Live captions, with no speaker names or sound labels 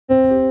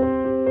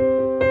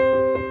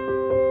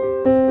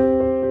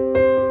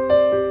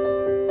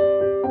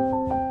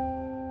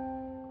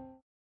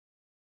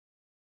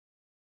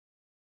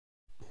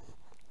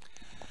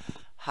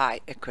Hi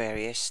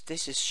Aquarius,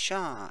 this is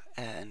Shah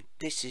and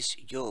this is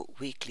your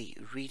weekly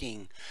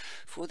reading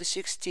for the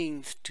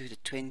 16th to the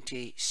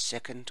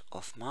 22nd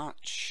of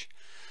March.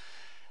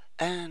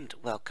 And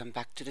welcome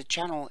back to the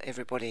channel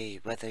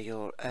everybody, whether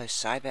you're a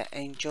cyber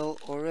angel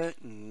or a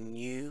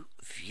new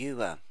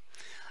viewer.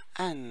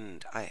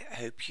 And I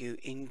hope you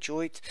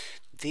enjoyed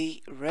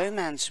the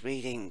romance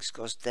readings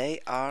because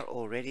they are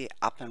already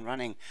up and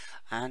running,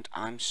 and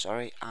I'm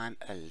sorry I'm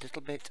a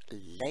little bit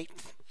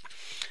late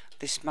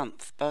this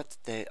month, but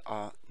there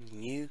are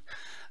new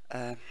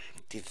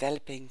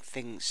developing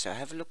things, so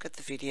have a look at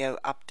the video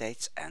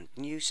updates and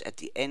news at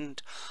the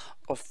end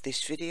of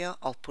this video.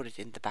 I'll put it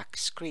in the back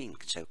screen,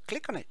 so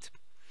click on it.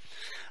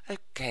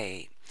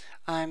 Okay,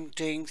 I'm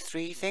doing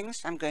three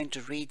things. I'm going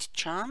to read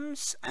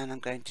charms and I'm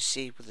going to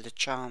see whether the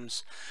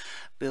charms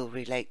will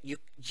relate.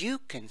 You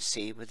can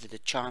see whether the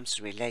charms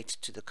relate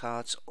to the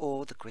cards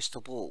or the crystal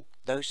ball.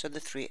 Those are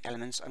the three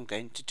elements I'm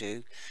going to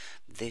do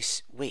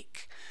this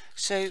week,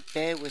 so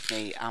bear with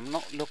me. I'm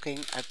not looking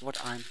at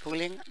what I'm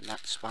pulling,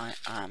 that's why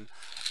I'm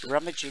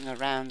rummaging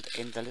around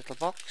in the little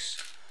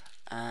box,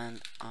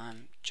 and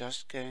I'm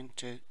just going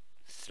to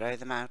throw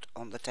them out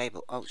on the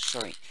table. Oh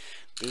sorry,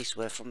 these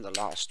were from the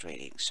last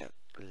reading, so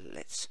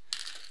let's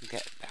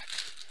get back.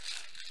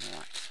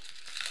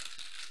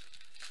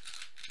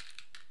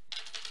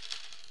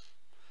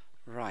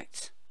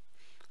 Right,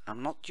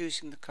 I'm not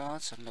using the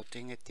cards, I'm not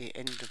doing it at the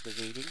end of the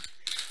reading.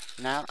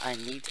 Now I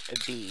need a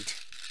bead.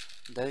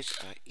 Those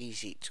are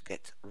easy to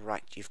get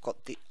right. You've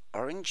got the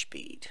orange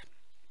bead.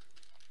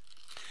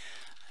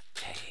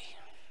 Okay,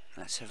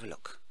 let's have a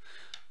look.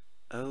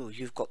 Oh,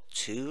 you've got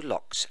two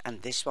locks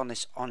and this one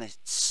is on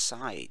its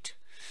side.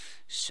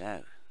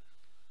 So,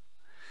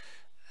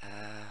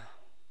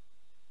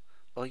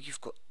 well,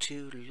 you've got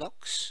two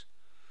locks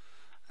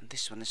and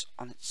this one is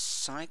on its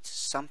side.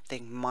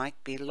 Something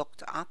might be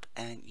locked up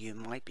and you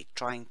might be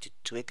trying to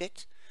twig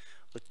it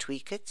or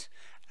tweak it,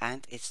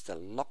 and it's the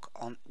lock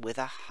on with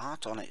a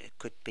heart on it. It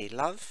could be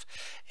love,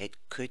 it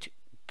could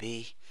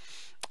be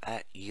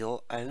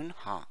your own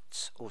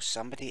heart or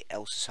somebody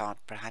else's heart.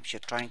 Perhaps you're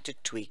trying to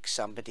tweak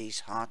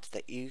somebody's heart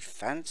that you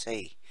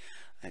fancy.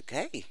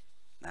 Okay,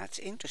 that's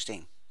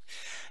interesting.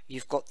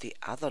 You've got the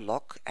other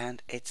lock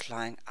and it's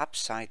lying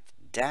upside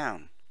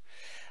down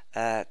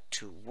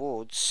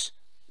towards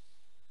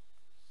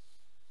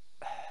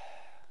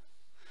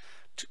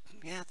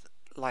yeah,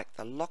 like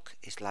the lock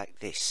is like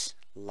this,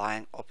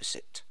 lying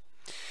opposite.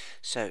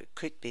 So it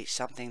could be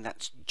something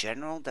that's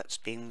general that's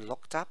being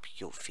locked up,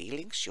 your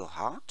feelings, your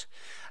heart,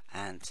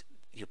 and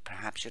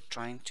perhaps you're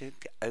trying to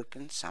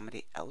open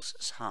somebody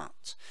else's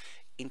heart.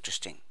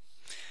 Interesting.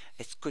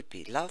 It could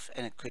be love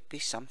and it could be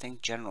something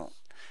general.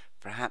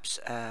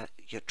 Perhaps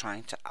you're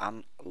trying to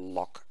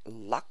unlock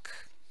luck.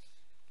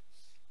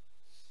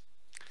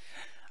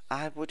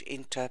 I would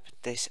interpret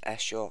this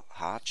as your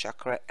heart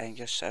chakra and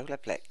your solar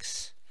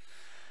plex.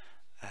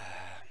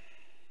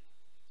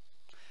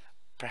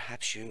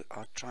 Perhaps you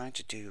are trying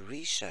to do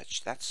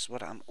research. That's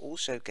what I'm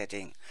also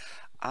getting.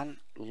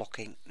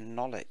 Unlocking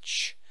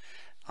knowledge,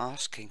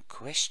 asking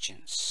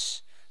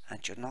questions,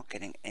 and you're not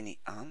getting any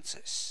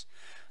answers.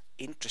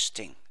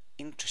 Interesting,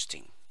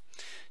 interesting.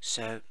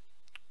 So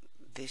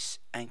this,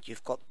 and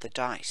you've got the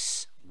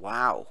dice.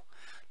 Wow,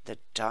 the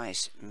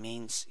dice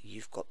means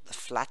you've got the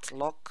flat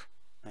lock.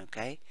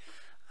 Okay,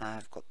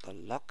 I've got the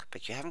lock,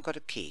 but you haven't got a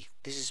key.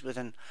 This is with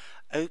an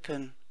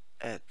open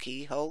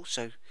keyhole,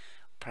 so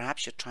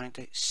perhaps you're trying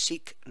to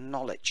seek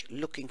knowledge,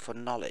 looking for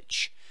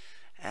knowledge,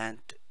 and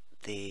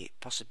the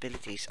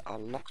possibilities are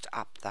locked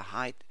up.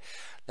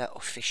 They're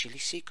officially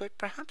secret,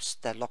 perhaps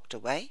they're locked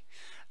away,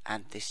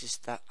 and this is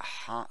the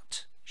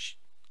heart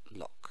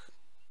lock.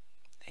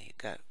 There you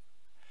go.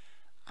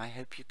 I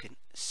hope you can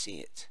see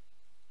it.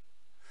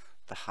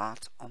 The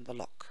heart on the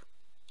lock.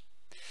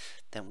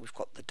 Then we've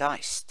got the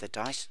dice. The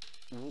dice,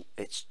 ooh,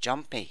 it's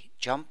jumpy.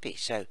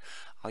 So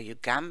are you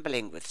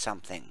gambling with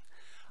something?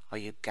 Are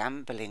you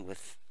gambling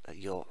with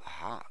your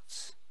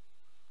heart?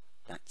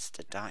 That's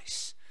the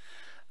dice.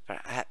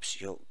 Perhaps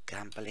you're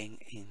gambling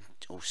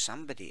or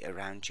somebody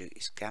around you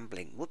is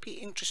gambling. Would be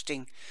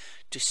interesting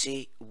to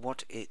see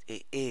what it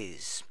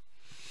is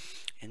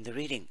in the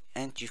reading.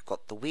 And you've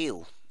got the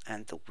wheel,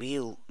 and the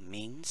wheel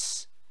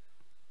means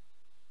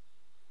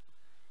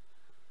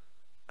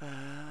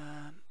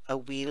a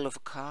wheel of a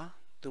car,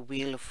 the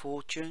wheel of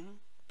fortune.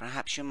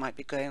 Perhaps you might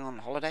be going on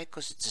holiday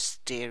because it's a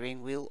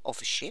steering wheel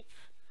of a ship.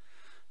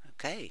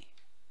 Okay,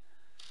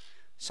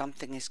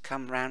 something has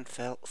come round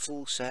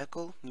full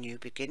circle, new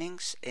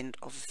beginnings, end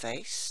of a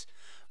phase,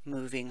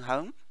 moving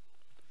home,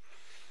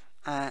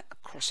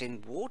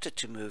 crossing water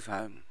to move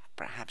home,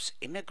 perhaps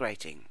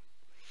immigrating.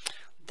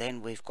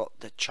 Then we've got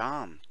the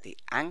charm, the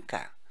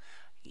anchor.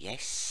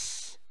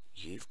 Yes,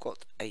 you've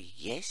got a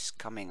yes,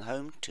 coming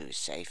home to a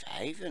safe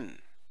haven.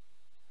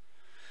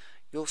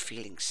 You're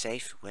feeling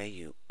safe where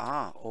you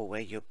are or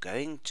where you're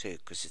going to,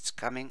 because it's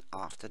coming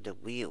after the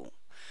wheel.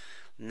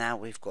 Now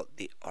we've got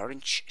the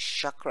orange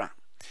chakra,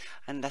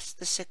 and that's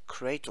the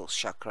sacral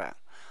chakra.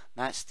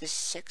 That's the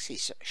sexy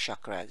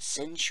chakra,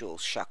 sensual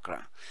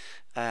chakra.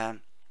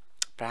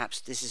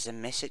 Perhaps this is a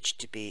message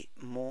to be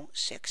more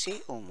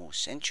sexy or more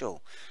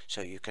sensual,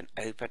 so you can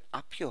open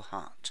up your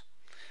heart.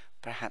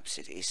 Perhaps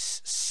it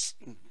is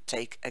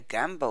take a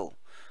gamble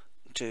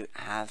to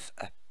have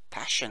a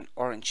passion.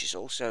 Orange is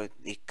also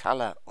the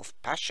color of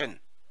passion.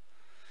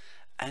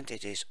 And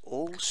it is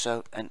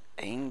also an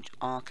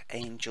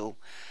archangel,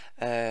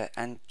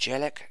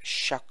 angelic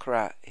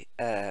chakra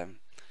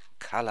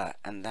color,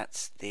 and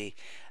that's the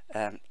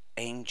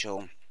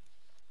angel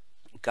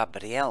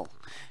Gabriel.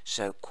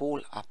 So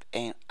call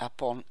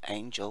upon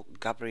Angel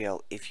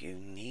Gabriel if you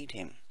need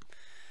him.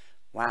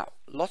 Wow,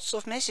 lots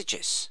of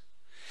messages.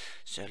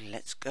 So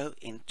let's go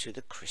into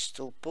the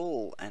crystal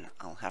ball, and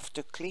I'll have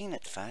to clean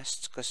it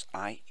first because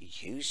I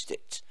used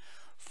it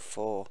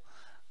for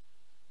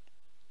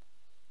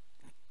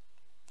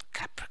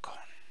Capricorn.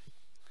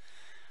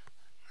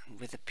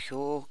 With a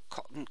pure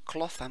cotton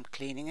cloth I'm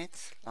cleaning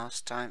it.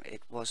 Last time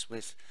it was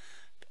with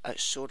a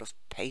sort of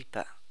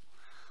paper,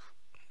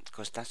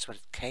 because that's what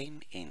it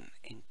came in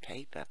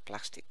paper,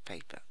 plastic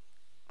paper,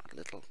 a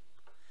little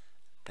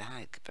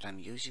bag, but I'm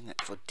using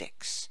it for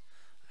decks.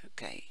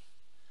 Okay,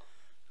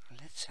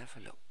 let's have a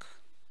look.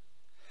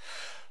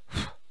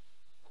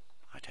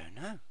 I don't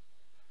know.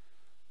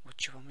 What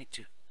do you want me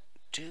to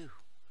do?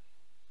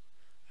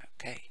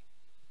 Okay,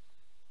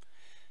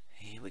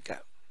 here we go.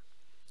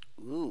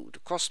 Ooh, the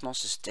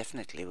cosmos is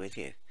definitely with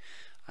you.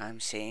 I'm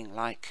seeing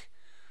like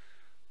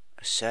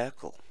a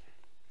circle,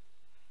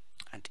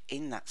 and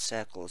in that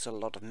circle is a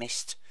lot of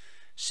mist.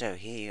 So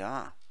here you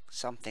are.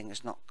 Something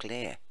is not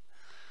clear.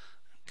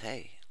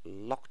 Okay,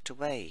 locked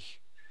away.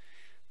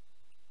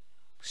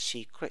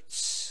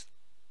 Secrets.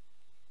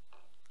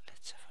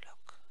 Let's have a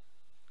look.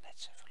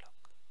 Let's have a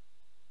look.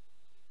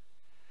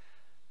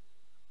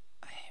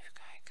 Here we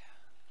go.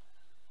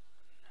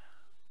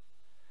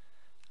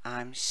 No.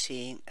 I'm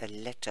seeing a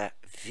letter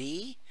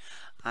V.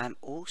 I'm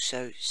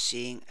also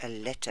seeing a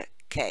letter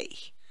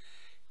K.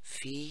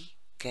 V,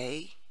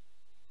 K.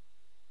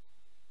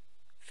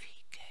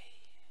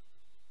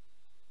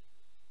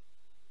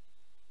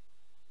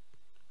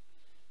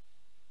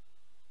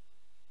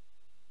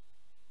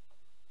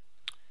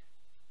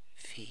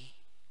 V,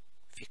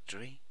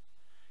 victory,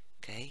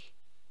 K,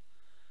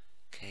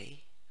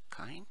 K,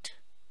 kind.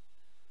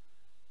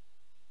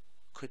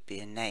 Could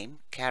be a name,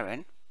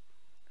 Karen,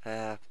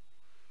 Karen,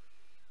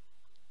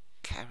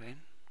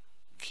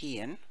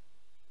 Kian,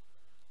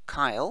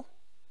 Kyle.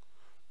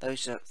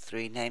 Those are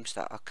three names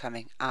that are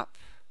coming up.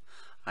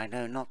 I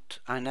know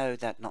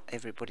that not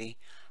everybody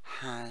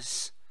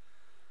has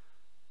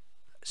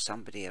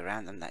somebody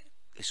around them that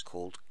is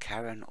called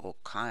Karen or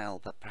Kyle,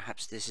 but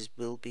perhaps this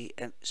will be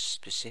a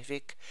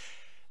specific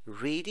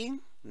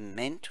reading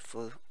meant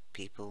for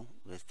people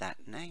with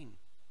that name.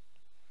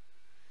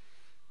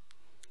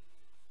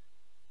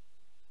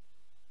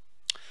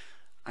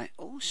 I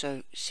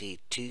also see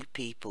two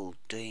people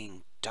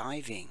doing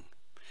diving,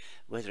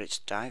 whether it's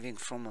diving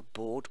from a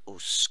board or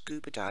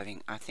scuba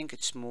diving. I think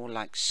it's more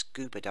like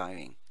scuba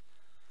diving.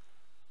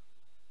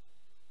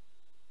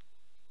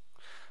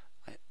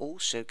 I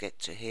also get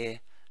to hear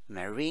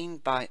marine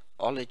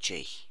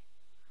biology.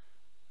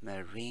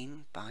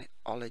 Marine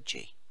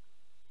biology.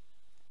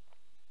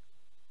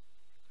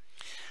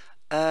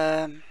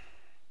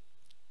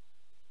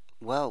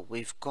 Well,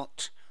 we've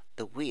got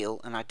the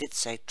wheel, and I did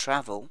say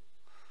travel.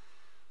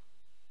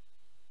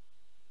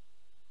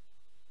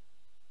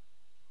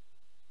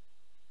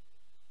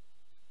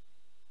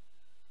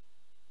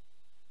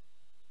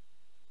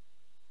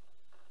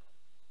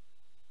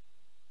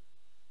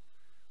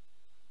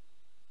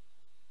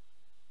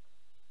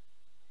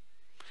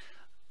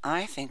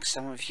 I think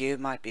some of you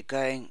might be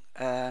going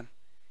to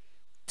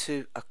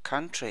a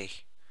country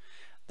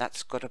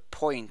that's got a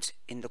point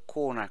in the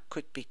corner.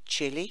 Could be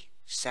Chile,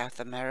 South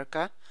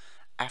America,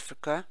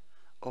 Africa,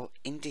 or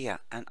India,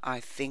 and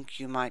I think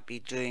you might be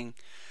doing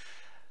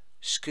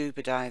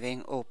scuba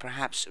diving or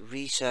perhaps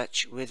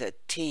research with a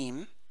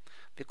team,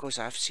 because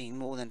I've seen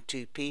more than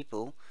two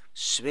people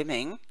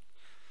swimming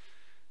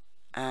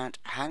and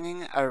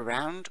hanging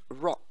around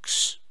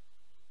rocks.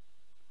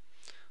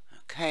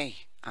 Okay,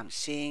 I'm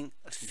seeing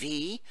a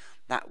V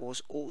that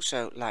was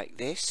also like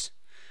this,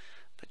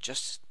 but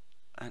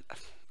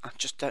I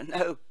just don't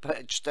know, but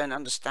I just don't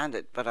understand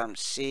it. But I'm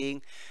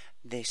seeing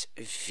this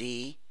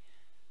V,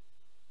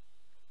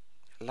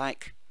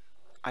 like,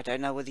 I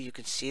don't know whether you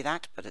can see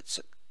that, but it's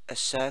a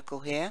circle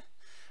here,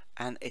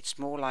 and it's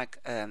more like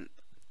a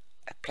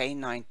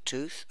canine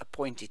tooth, a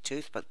pointy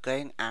tooth, but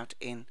going out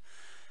in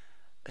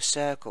a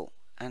circle.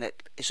 And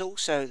it is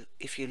also,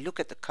 if you look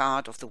at the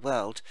card of the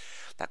world,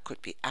 that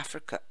could be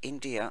Africa,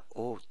 India,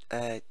 or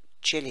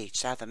Chile,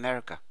 South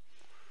America.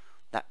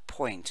 That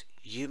point,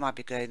 you might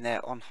be going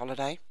there on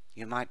holiday,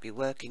 you might be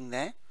working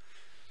there,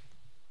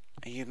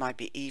 you might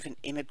be even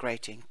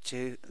immigrating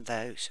to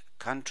those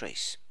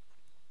countries.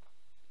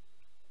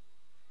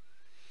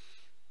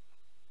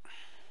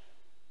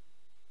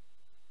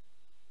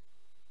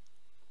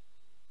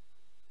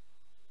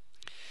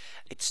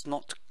 It's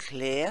not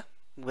clear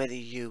whether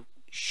you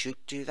should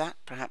do that.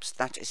 Perhaps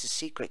that is a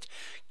secret.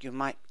 You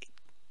might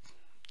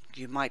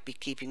You might be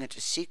keeping it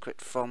a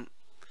secret from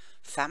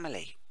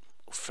family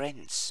or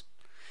friends,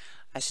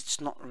 as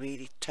it's not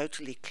really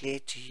totally clear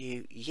to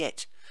you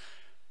yet.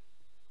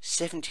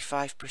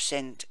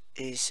 75%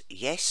 is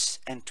yes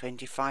and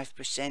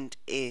 25%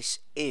 is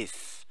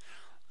if.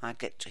 I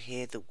get to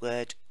hear the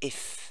word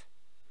if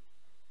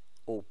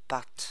or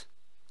but.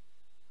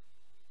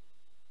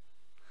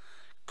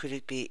 Could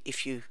it be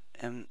if you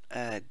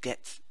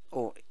get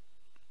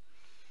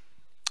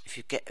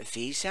a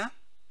visa,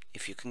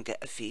 if you can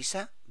get a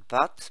visa,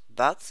 but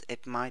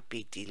it might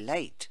be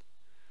delayed.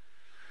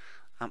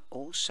 I'm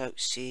also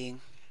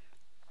seeing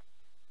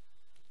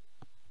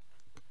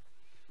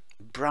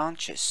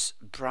branches.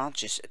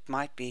 It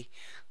might be,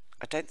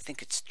 I don't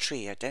think it's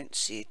tree, I don't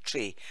see a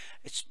tree.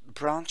 It's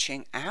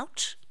branching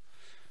out.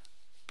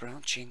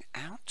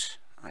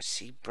 I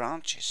see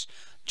branches,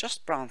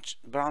 just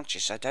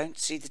branches. I don't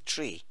see the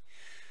tree.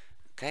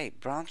 Okay,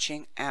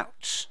 branching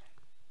out.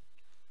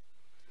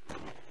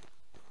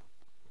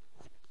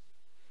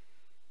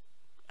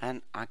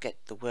 And I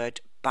get the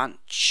word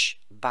bunch.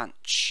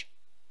 Branch,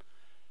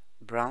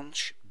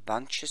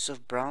 bunches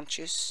of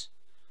branches.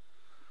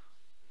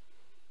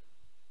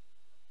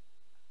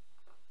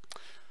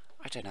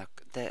 I don't know,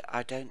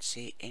 I don't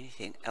see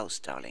anything else,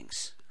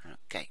 darlings.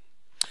 Okay,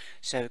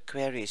 so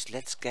Aquarius,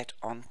 let's get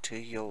on to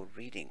your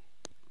reading.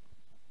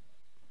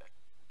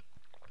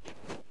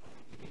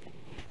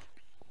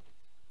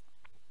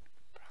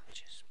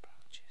 Branches.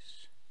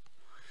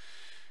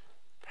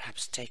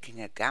 Perhaps taking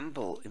a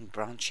gamble in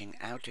branching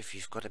out if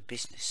you've got a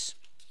business.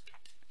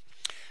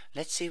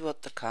 Let's see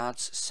what the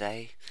cards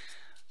say.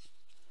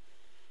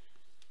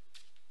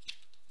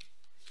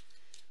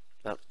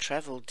 Well,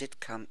 travel did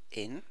come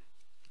in.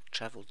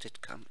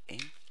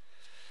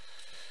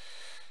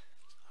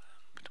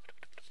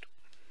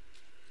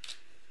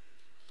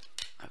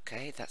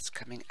 Okay, that's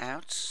coming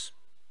out.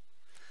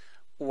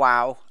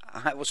 Wow,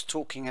 I was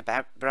talking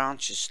about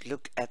branches.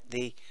 Look at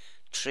the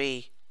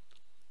tree,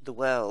 the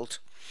world,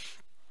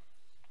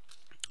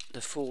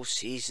 the 4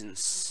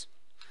 seasons.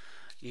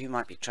 You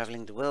might be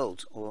traveling the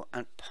world or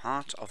a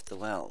part of the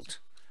world.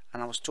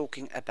 And I was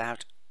talking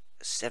about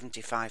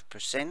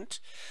 75%.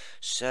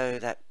 So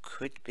that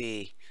could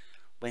be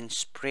when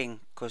spring,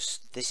 because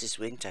this is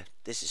winter,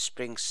 this is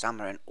spring,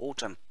 summer and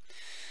autumn.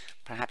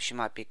 Perhaps you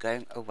might be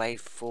going away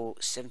for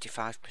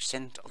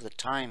 75% of the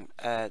time,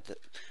 the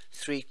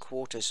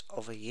 3/4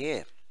 of a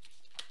year.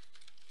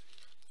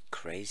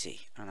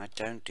 Crazy. And I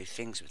don't do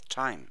things with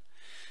time.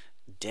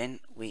 Then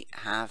we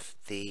have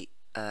the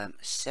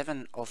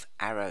 7 of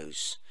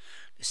arrows,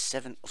 the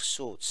 7 of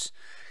swords.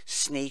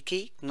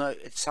 Sneaky. No,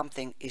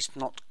 something is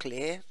not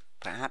clear.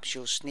 Perhaps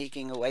you're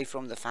sneaking away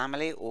from the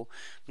family or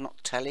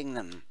not telling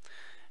them.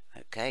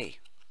 Okay.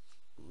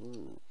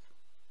 Ooh.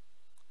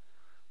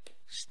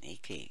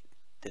 Sneaky.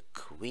 The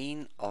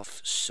Queen of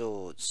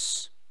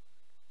Swords.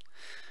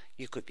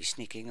 You could be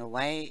sneaking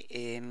away.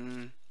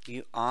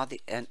 You are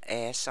an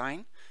air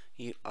sign.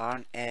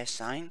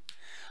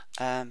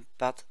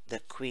 But the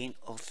Queen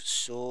of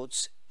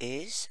Swords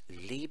is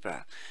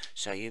Libra.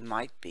 So you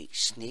might be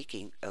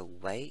sneaking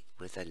away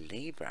with a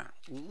Libra.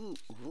 Ooh.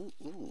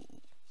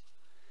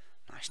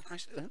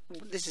 Nice.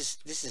 This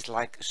is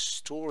like a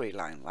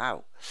storyline.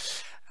 Wow.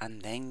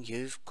 And then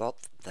you've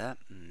got the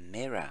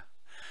Mirror.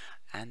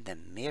 And the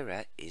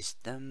Mirror is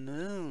the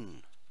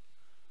Moon.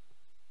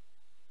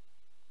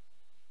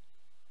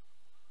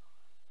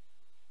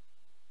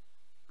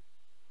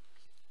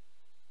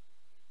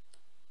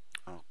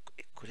 Oh,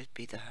 could it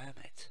be the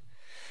Hermit?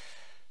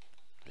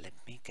 Let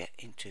me get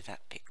into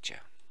that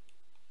picture.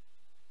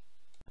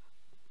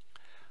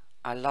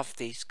 I love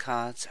these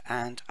cards,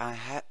 and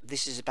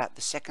this is about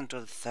the 2nd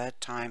or the 3rd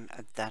time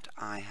that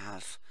I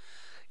have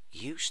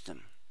used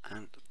them,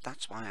 and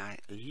that's why I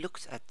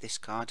looked at this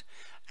card.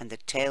 And the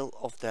tail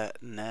of the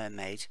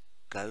mermaid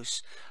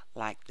goes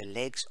like the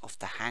legs of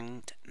the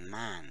Hanged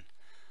Man,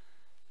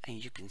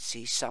 and you can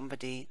see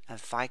somebody, a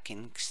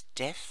Viking's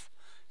death,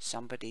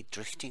 somebody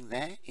drifting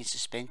there in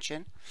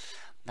suspension,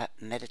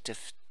 that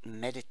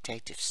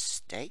meditative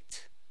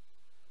state.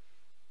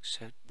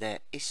 So there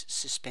is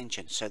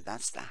suspension. So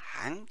that's the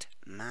Hanged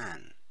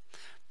Man.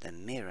 The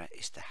Mirror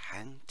is the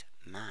Hanged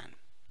Man.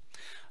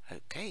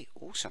 Okay,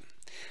 awesome.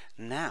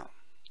 Now,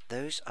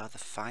 those are the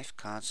 5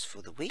 cards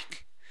for the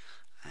week.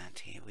 And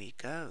here we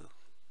go.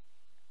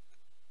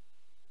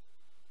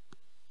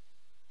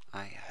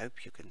 I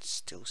hope you can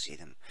still see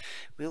them.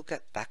 We'll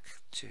get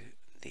back to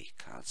the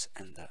cards,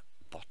 and the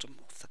bottom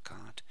of the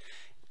card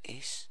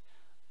is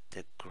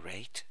the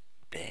Great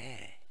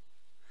Bear.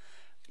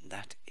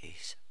 That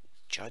is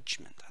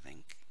Judgment, I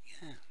think.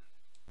 Yeah.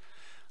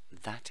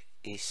 That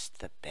is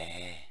the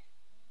bear.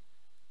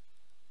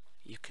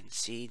 You can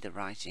see the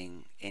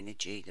rising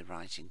energy, the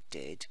rising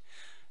dead,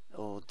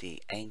 or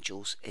the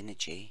angel's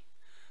energy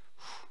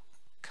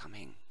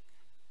coming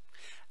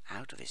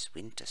out of his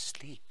winter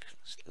sleep.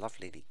 It's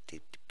lovely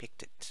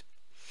depicted.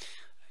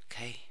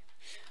 Okay,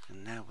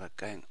 and now we're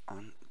going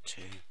on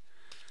to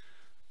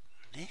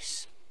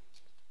this.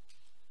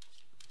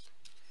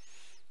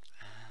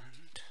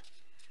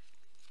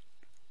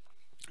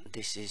 And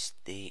This is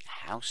the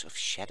House of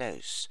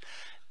Shadows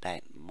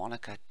by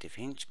Monica Da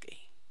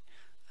Vinci,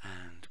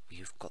 and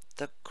we've got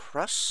the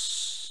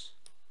Cross,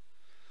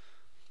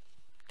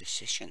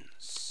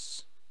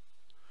 decisions.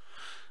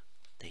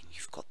 Then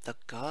you've got the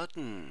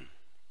Garden,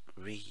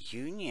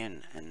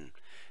 reunion and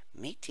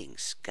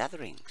meetings,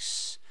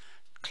 gatherings,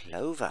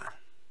 Clover,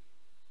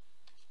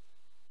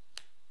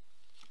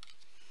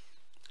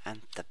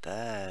 and the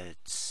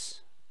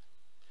Birds,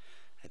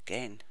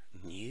 again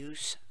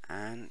news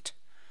and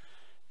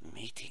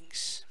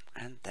meetings.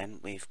 And then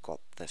we've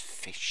got the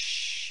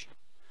Fish.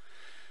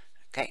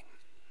 Okay,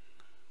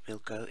 we'll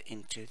go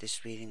into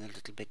this reading a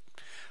little bit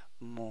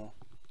more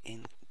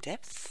in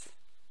depth.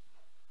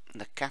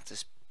 The cat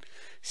is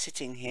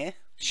sitting here.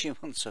 She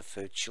wants her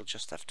food. She'll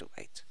just have to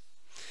wait.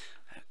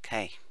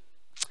 Okay,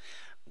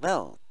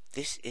 well,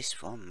 this is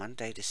for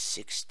Monday the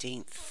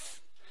 16th,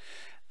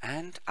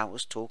 and I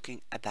was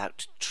talking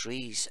about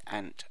trees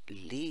and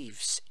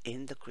leaves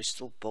in the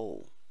crystal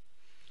ball.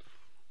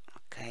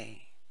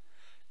 Okay,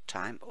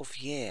 time of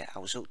year. I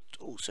was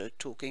also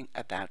talking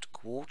about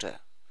quarter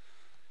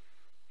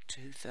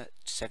to the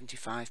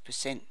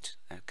 75%.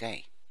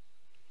 Okay,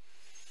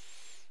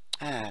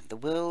 the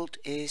world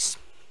is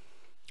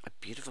a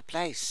beautiful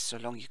place so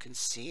long you can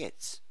see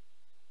it.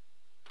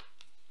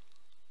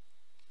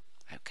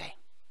 Okay,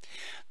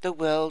 the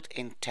world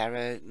in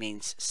tarot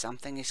means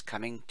something is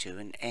coming to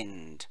an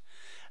end,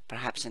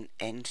 perhaps an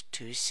end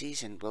to a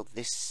season. Well,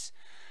 this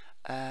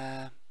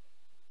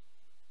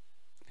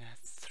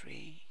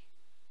three.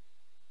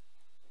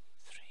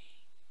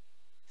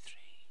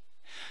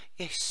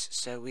 Yes,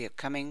 so we are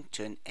coming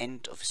to an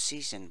end of a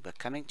season. We're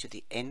coming to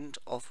the end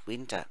of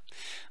winter.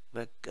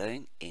 We're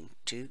going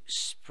into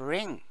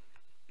spring.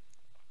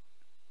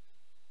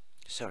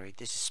 Sorry,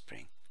 this is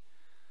spring.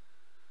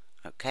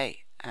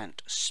 Okay,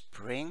 and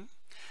spring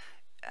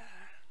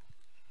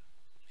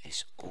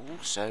is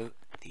also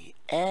the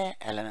air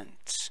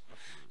element.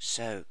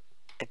 So,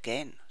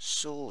 again,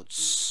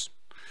 swords.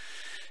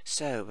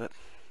 So,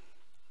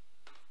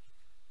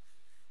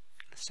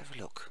 let's have a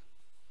look.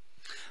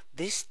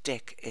 This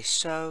deck is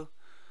so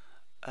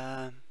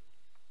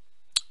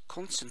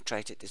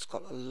concentrated. It's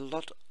got a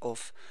lot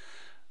of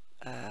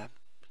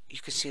you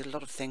can see a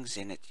lot of things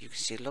in it. You can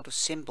see a lot of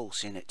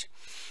symbols in it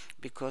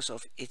because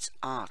of its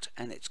art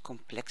and its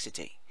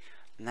complexity.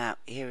 Now,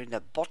 here in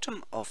the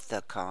bottom of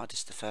the card,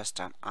 is the first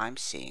time I'm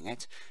seeing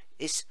it,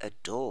 is a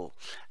door,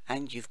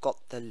 and you've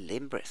got the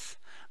Limbrith,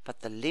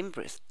 but the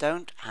Limbrith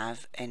don't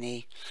have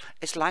any.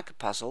 It's like a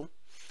puzzle.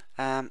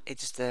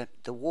 It's the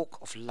walk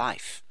of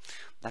life.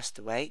 That's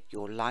the way,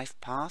 your life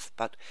path,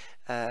 but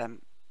a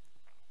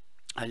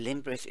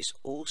Limbrith is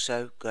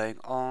also going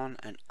on,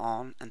 and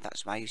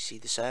that's why you see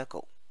the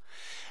circle.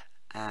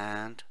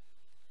 And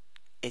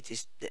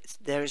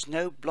there is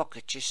no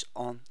blockages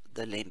on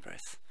the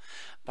Limbrith,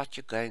 but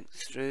you're going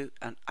through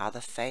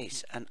another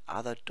phase,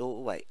 another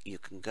doorway. You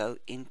can go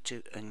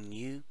into a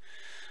new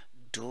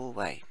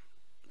doorway.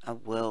 A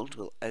world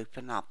will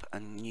open up, a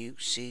new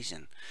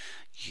season.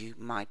 You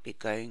might be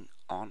going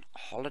on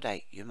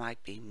holiday. You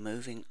might be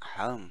moving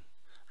home.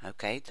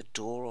 Okay, the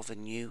door of a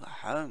new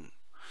home.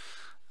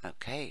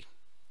 Okay,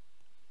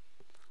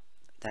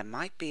 there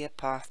might be a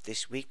path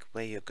this week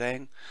where you're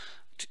going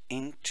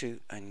into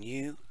a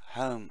new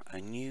home,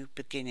 a new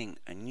beginning,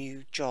 a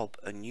new job,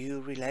 a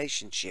new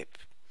relationship.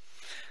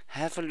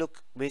 Have a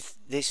look with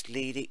this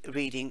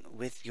reading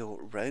with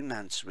your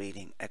romance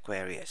reading,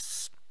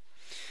 Aquarius.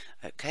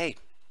 Okay,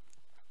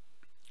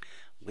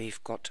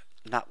 we've got,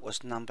 that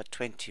was number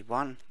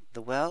 21,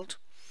 the world,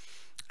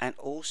 and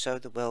also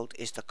the world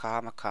is the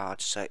karma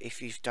card. So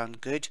if you've done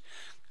good,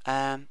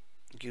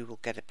 you will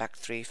get it back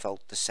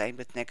threefold. The same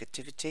with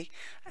negativity,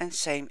 and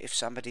same if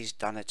somebody's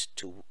done it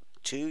to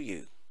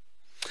you.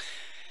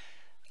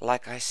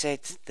 Like I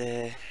said,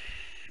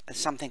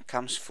 something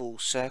comes full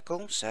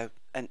circle, so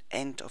an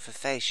end of a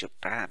phase.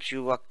 Perhaps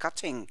you are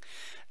cutting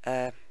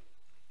the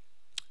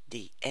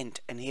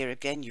end, and here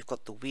again you've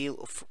got the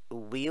wheel,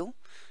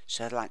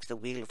 so like the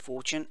wheel of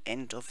fortune,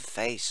 end of a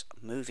phase,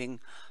 moving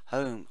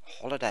home,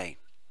 holiday.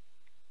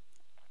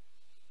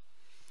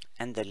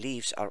 And the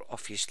leaves are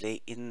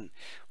obviously, in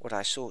what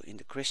I saw in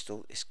the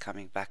crystal, is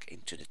coming back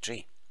into the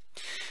tree.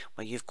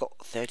 Well, you've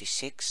got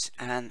 36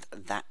 and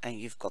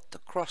you've got the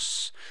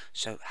cross.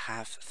 So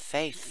have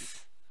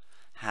faith,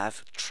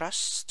 have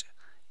trust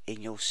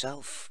in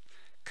yourself,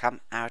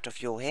 come out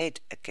of your head.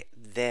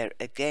 There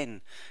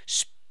again,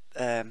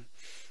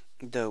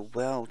 the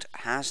world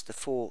has the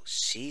 4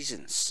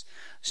 seasons.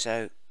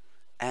 So,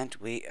 and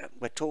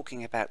we're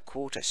talking about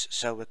quarters,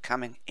 so we're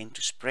coming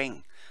into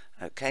spring.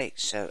 Okay,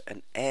 so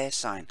an air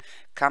sign,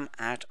 come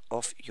out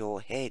of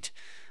your head.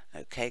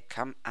 Okay,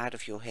 come out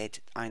of your head.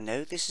 I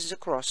know this is a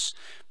cross,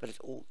 but it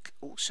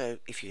also,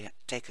 if you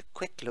take a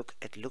quick look,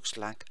 it looks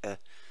like a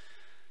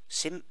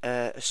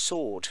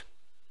sword.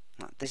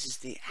 This is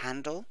the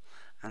handle,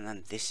 and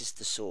then this is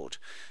the sword.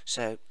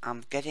 So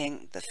I'm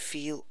getting the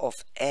feel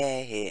of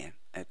air here.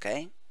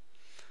 Okay,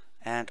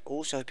 and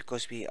also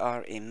because we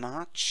are in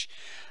March,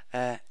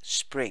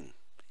 spring,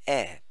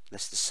 air.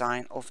 That's the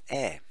sign of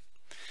air.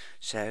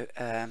 So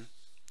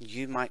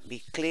you might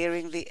be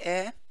clearing the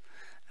air.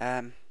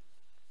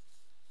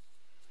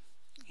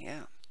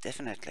 Yeah,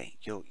 definitely.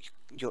 You're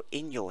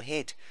in your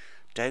head.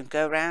 Don't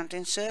go round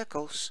in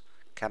circles.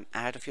 Come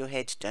out of your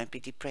head. Don't be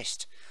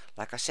depressed.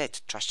 Like I said,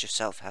 trust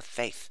yourself. Have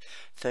faith.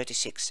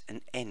 36,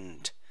 an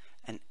end.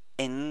 An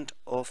end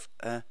of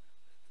a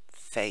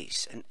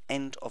phase. An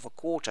end of a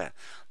quarter.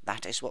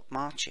 That is what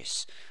March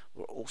is.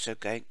 We're also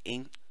going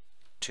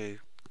into,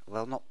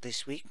 well, not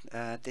this week.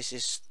 This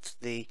is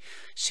the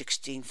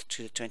 16th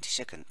to the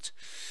 22nd.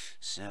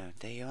 So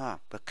there you are.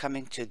 We're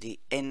coming to the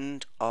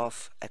end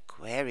of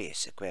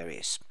Aquarius.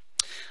 Aquarius.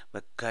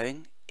 We're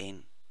going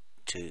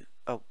into,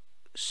 oh,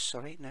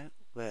 sorry, no,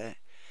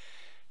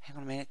 hang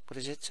on a minute, what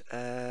is it?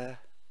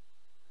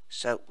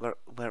 So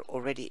we're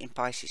already in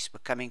Pisces. We're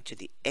coming to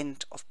the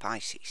end of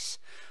Pisces.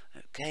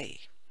 Okay,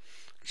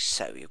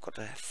 so you've got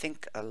to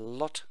think a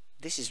lot.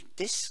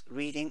 This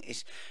reading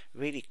is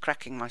really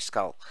cracking my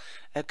skull.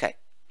 Okay,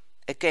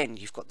 again,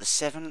 you've got the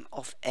 7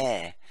 of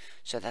air,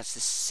 so that's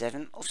the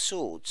 7 of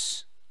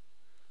swords.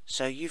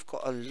 So you've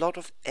got a lot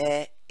of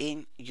air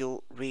in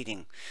your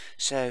reading.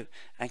 So,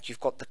 and you've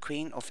got the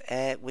Queen of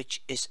Air,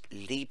 which is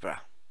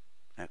Libra.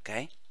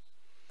 Okay.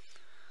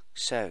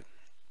 So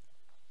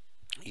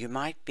you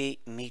might be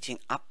meeting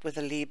up with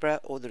a Libra,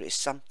 or there is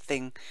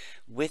something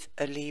with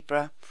a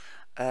Libra.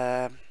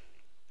 The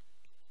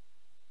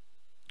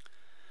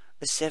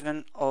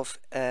 7 of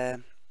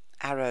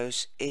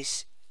arrows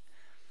is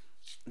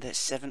the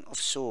 7 of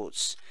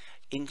swords.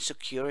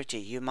 Insecurity.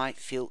 You might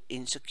feel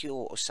insecure,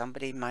 or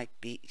somebody might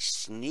be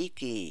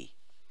sneaky.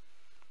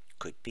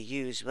 Could be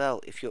you as well.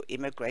 If you're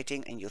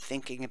immigrating and you're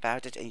thinking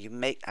about it and you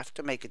have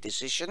to make a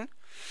decision,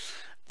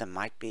 there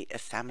might be a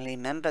family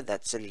member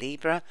that's a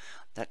Libra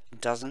that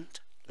doesn't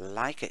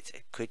like it.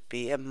 It could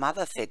be a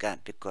mother figure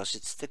because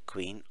it's the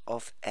Queen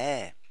of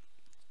Air.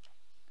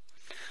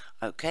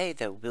 Okay,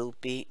 there will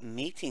be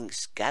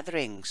meetings,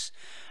 gatherings,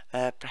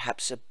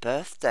 perhaps a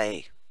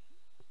birthday.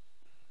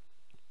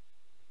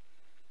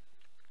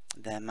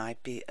 There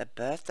might be a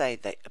birthday,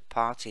 a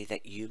party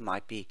that you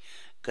might be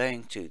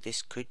going to.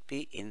 This could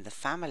be in the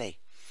family.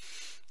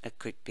 It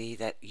could be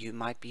that you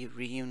might be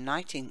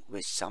reuniting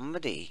with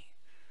somebody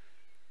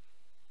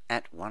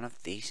at one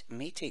of these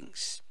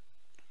meetings.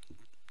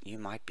 You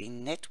might be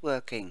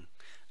networking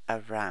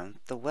around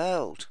the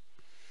world,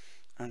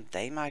 and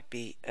they might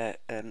be a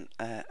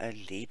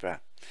Libra.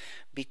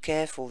 Be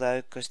careful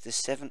though, because the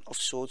 7 of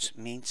swords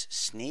means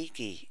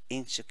sneaky,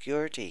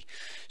 insecurity.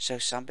 So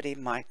somebody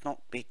might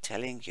not be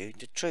telling you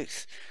the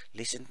truth.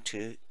 Listen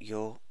to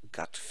your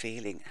gut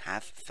feeling.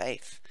 Have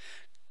faith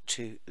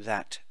to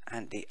that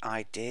and the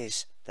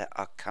ideas that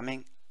are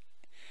coming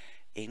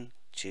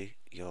into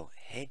your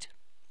head.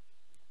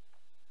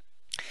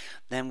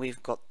 Then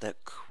we've got the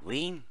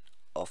Queen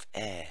of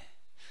Air,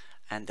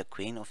 and the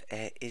Queen of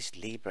Air is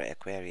Libra,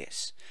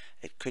 Aquarius.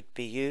 It could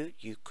be you.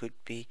 You could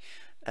be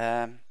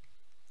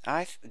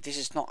this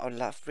is not a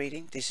love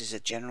reading, this is a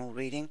general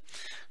reading,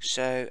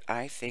 so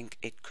I think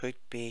it could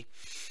be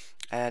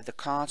the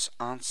cards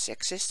aren't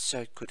sexist, so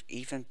it could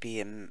even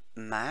be a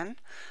man,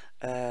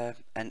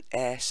 an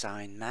air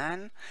sign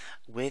man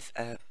with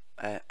a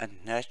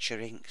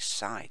nurturing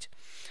side,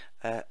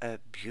 a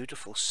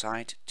beautiful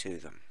side to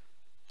them.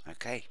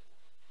 Okay,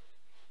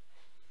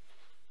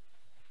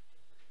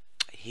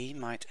 he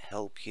might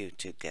help you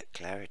to get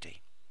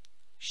clarity.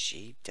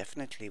 She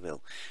definitely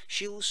will.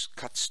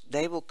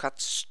 They will cut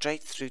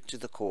straight through to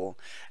the core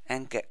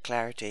and get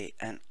clarity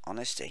and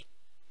honesty.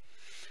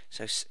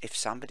 So if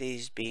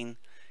somebody's been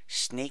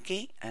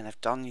sneaky and have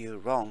done you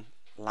wrong,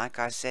 like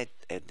I said,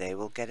 they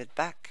will get it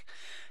back.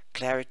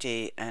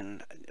 Clarity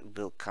and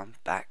will come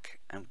back,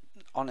 and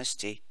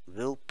honesty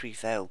will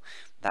prevail.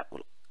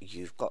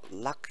 You've got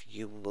luck.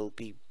 You will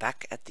be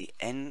back at the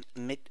end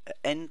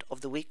of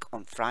the week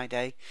on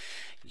Friday.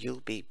 You'll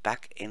be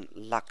back in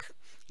luck.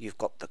 You've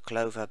got the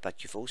clover,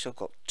 but you've also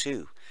got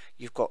 2.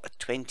 You've got a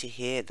 20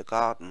 here, the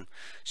garden,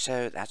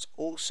 so that's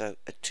also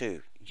a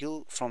 2.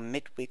 From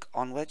midweek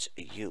onwards,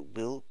 you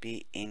will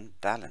be in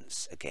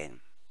balance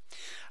again.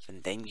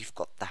 And then you've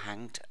got the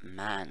Hanged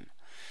Man.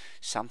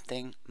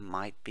 Something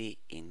might be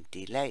in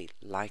delay.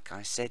 Like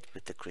I said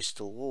with the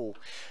crystal wall,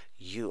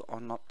 you are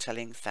not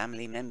telling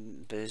family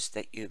members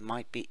that you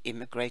might be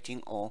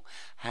immigrating or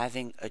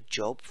having a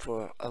job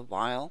for a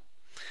while.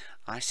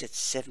 I said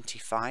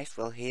 75.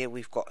 Well, here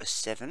we've got a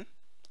 7.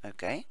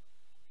 Okay.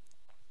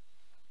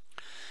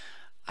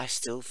 I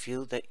still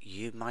feel that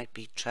you might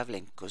be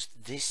traveling, because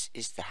this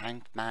is the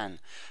Hanged Man.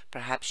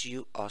 Perhaps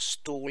you are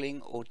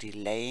stalling or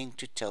delaying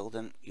to tell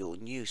them your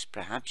news.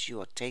 Perhaps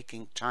you are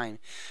taking time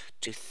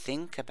to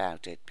think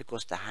about it,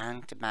 because the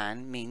Hanged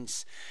Man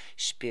means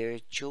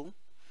spirituality.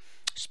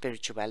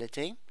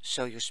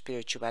 So your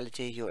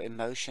spirituality, your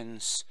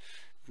emotions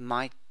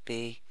might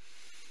be,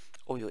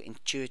 or your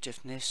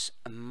intuitiveness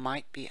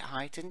might be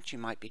heightened. You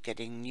might be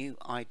getting new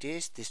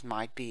ideas. This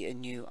might be a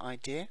new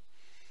idea,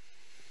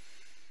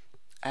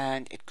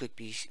 and it could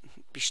be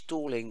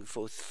stalling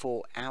for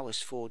 4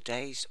 hours, 4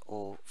 days,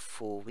 or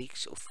 4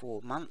 weeks, or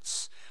 4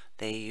 months.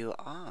 There you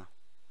are.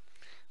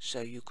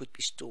 So you could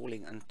be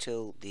stalling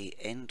until the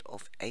end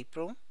of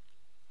April.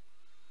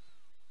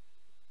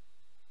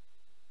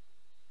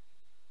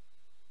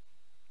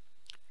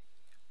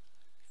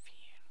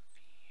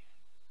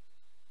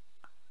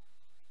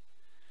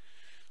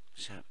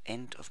 So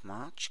end of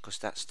March, because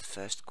that's the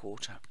first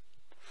quarter.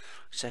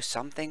 So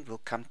something will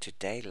come to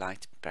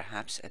daylight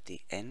perhaps at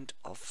the end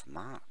of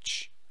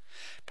March.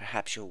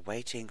 Perhaps you're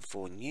waiting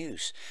for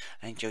news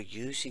and you're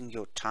using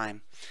your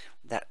time,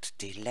 that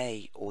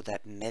delay or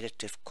that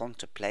meditative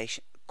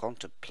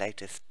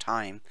contemplative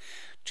time,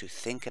 to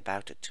think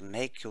about it, to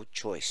make your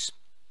choice.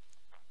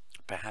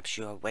 Perhaps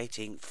you are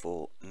waiting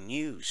for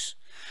news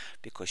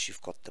because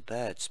you've got the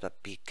birds,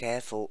 but be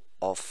careful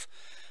of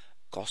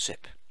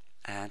gossip.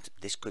 And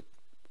this could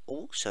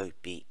also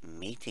be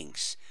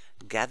meetings,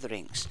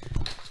 gatherings,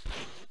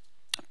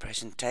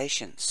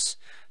 presentations.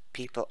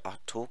 People are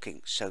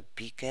talking, so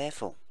be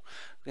careful.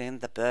 When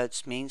the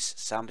birds means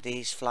somebody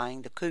is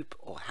flying the coop,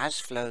 or has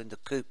flown the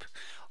coop,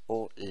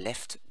 or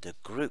left the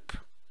group.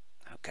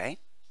 Okay?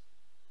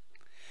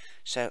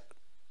 So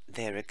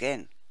there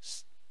again,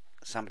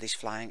 somebody's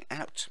flying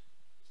out.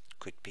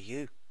 Could be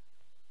you.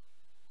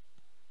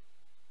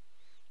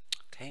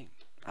 Okay,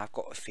 I've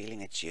got a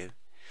feeling it's you.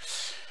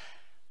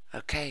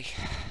 Okay,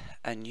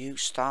 a new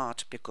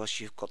start, because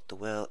you've got the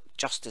World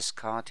Justice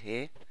card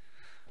here.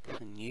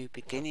 A new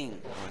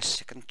beginning, or a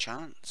second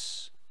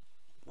chance.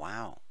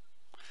 Wow.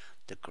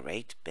 The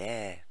Great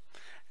Bear.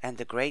 And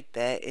the Great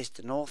Bear is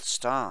the North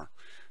Star.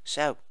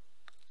 So,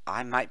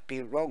 I might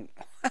be wrong.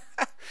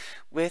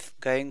 With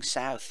going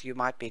south, you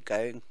might be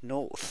going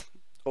north.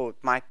 Or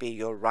it might be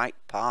your right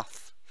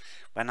path.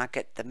 When I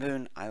get the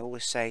moon, I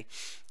always say,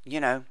 you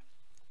know,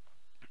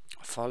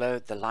 follow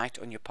the light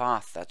on your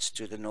path. That's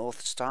to the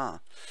North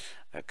Star.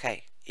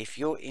 Okay, if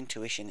your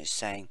intuition is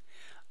saying,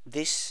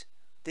 this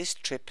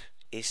trip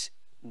is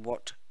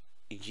what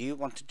you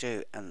want to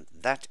do, and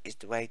that is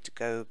the way to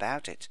go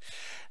about it,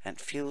 and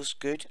feels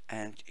good,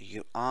 and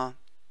you are,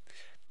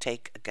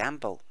 take a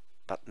gamble,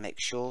 but make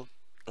sure,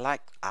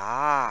 like,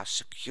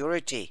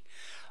 security,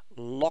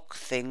 lock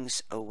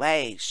things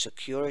away,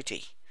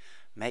 security,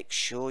 make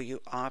sure you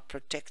are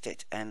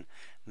protected, and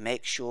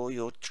make sure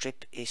your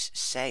trip is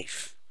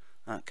safe.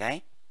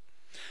 Okay,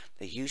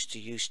 they used to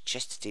use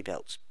chastity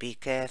belts, be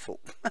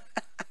careful.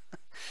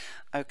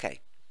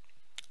 Okay.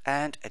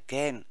 And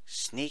again,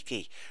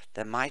 sneaky.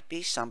 There might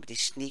be somebody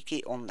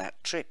sneaky on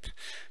that trip.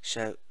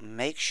 So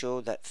make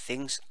sure that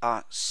things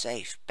are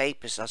safe.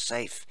 Papers are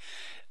safe.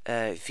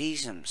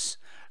 Visums.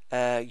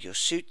 Your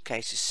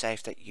suitcase is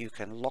safe, that you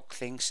can lock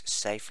things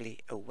safely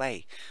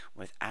away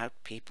without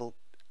people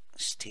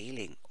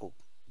stealing or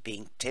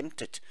being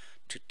tempted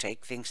to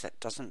take things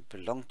that doesn't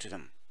belong to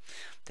them.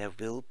 There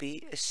will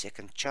be a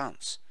second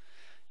chance.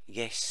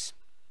 Yes,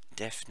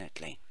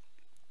 definitely.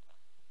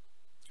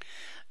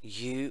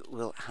 You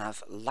will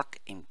have luck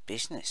in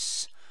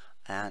business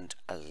and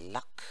a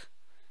luck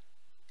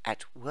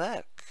at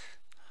work.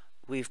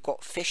 We've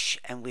got fish,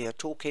 and we are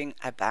talking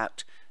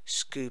about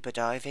scuba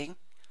diving.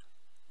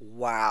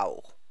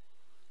 Wow,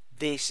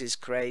 this is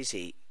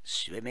crazy.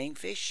 Swimming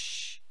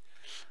fish.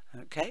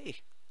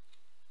 Okay.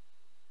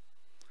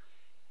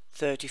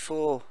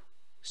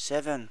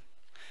 34/7.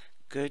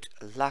 Good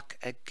luck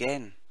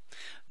again.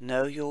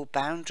 Know your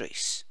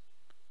boundaries.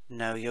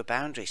 Know your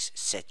boundaries,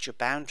 set your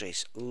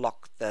boundaries,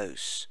 lock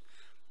those.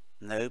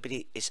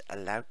 Nobody is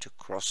allowed to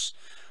cross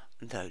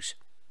those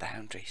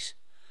boundaries.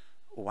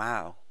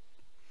 Wow,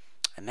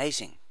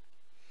 amazing.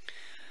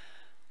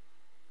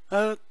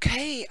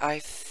 Okay, I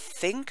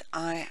think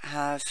I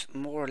have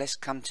more or less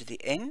come to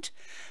the end.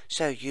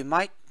 So you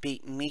might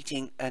be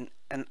meeting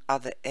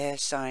another air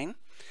sign.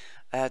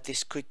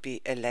 This could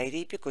be a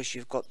lady, because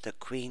you've got the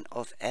Queen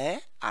of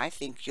Air. I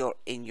think you're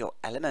in your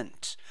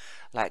element.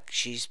 Like,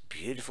 she's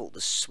beautiful.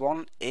 The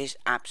swan is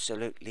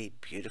absolutely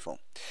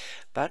beautiful.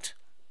 But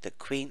the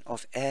Queen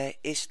of Air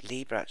is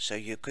Libra, so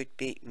you could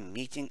be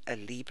meeting a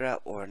Libra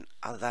or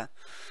another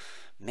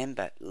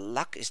member.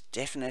 Luck is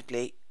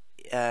definitely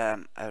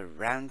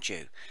around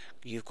you.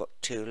 You've got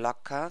 2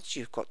 luck cards,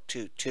 you've got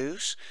 2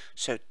 twos,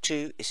 so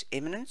 2 is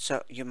imminent,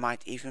 so you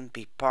might even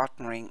be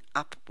partnering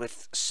up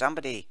with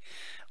somebody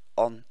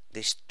on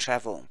this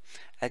travel.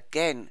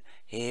 Again,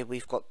 here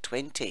we've got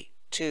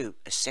 22,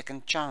 a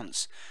second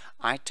chance.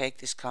 I take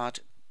this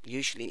card,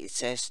 usually it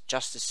says,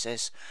 Justice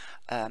says,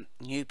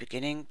 new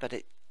beginning,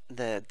 but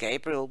the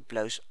Gabriel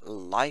blows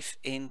life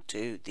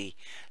into the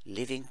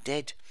living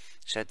dead,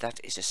 so that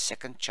is a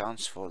second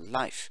chance for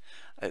life.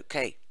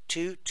 Okay,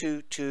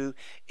 222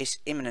 is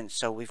imminent,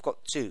 so we've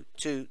got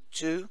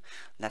 222.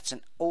 That's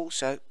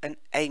also an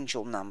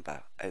angel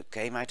number.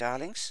 Okay, my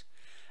darlings,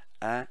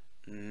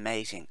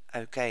 amazing.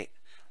 Okay,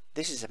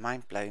 this is a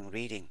mind-blowing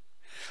reading.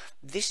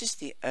 This is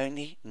the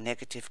only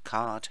negative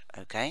card.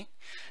 Okay,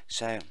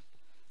 so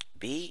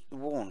be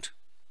warned,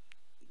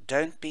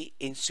 don't be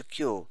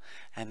insecure,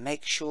 and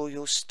make sure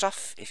your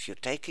stuff, if you're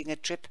taking a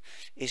trip,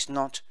 is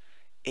not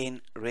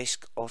in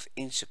risk of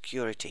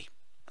insecurity.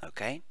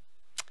 Okay,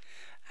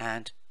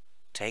 and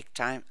take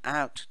time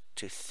out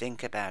to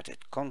think about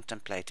it,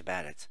 contemplate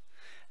about it,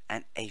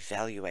 and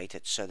evaluate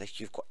it so that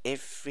you've got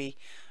every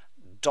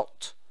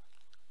dot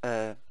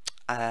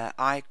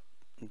I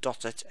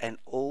dotted and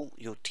all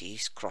your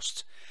T's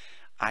crossed.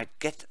 I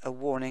get a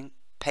warning: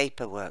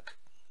 paperwork.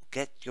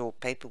 Get your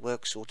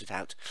paperwork sorted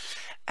out.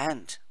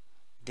 And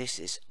this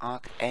is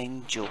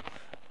Archangel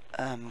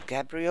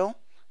Gabriel,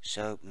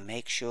 so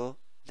make sure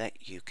that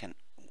you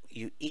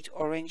eat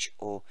orange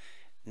or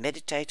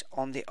meditate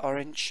on the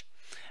orange.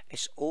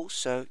 It's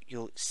also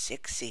your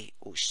sexy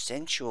or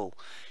sensual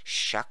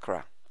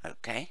chakra,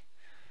 okay?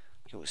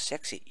 You're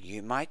sexy.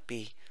 You might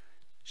be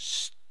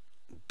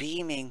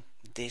beaming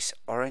this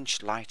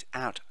orange light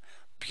out.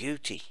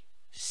 Beauty,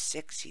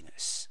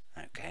 sexiness,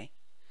 okay?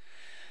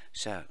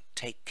 So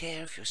take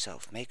care of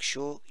yourself. Make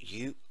sure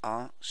you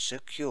are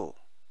secure.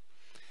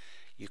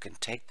 You can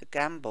take the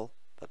gamble,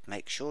 but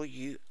make sure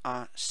you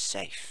are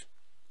safe.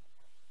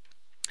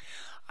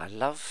 I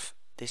love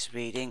this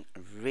reading,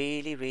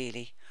 really,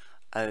 really.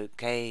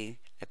 Okay,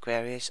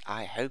 Aquarius,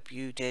 I hope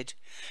you did.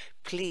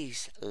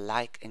 Please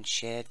like and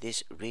share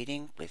this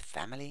reading with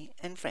family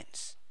and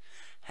friends.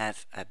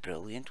 Have a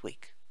brilliant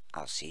week.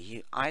 I'll see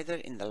you either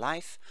in the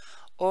live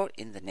or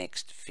in the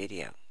next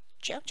video.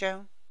 Ciao,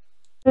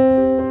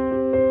 ciao.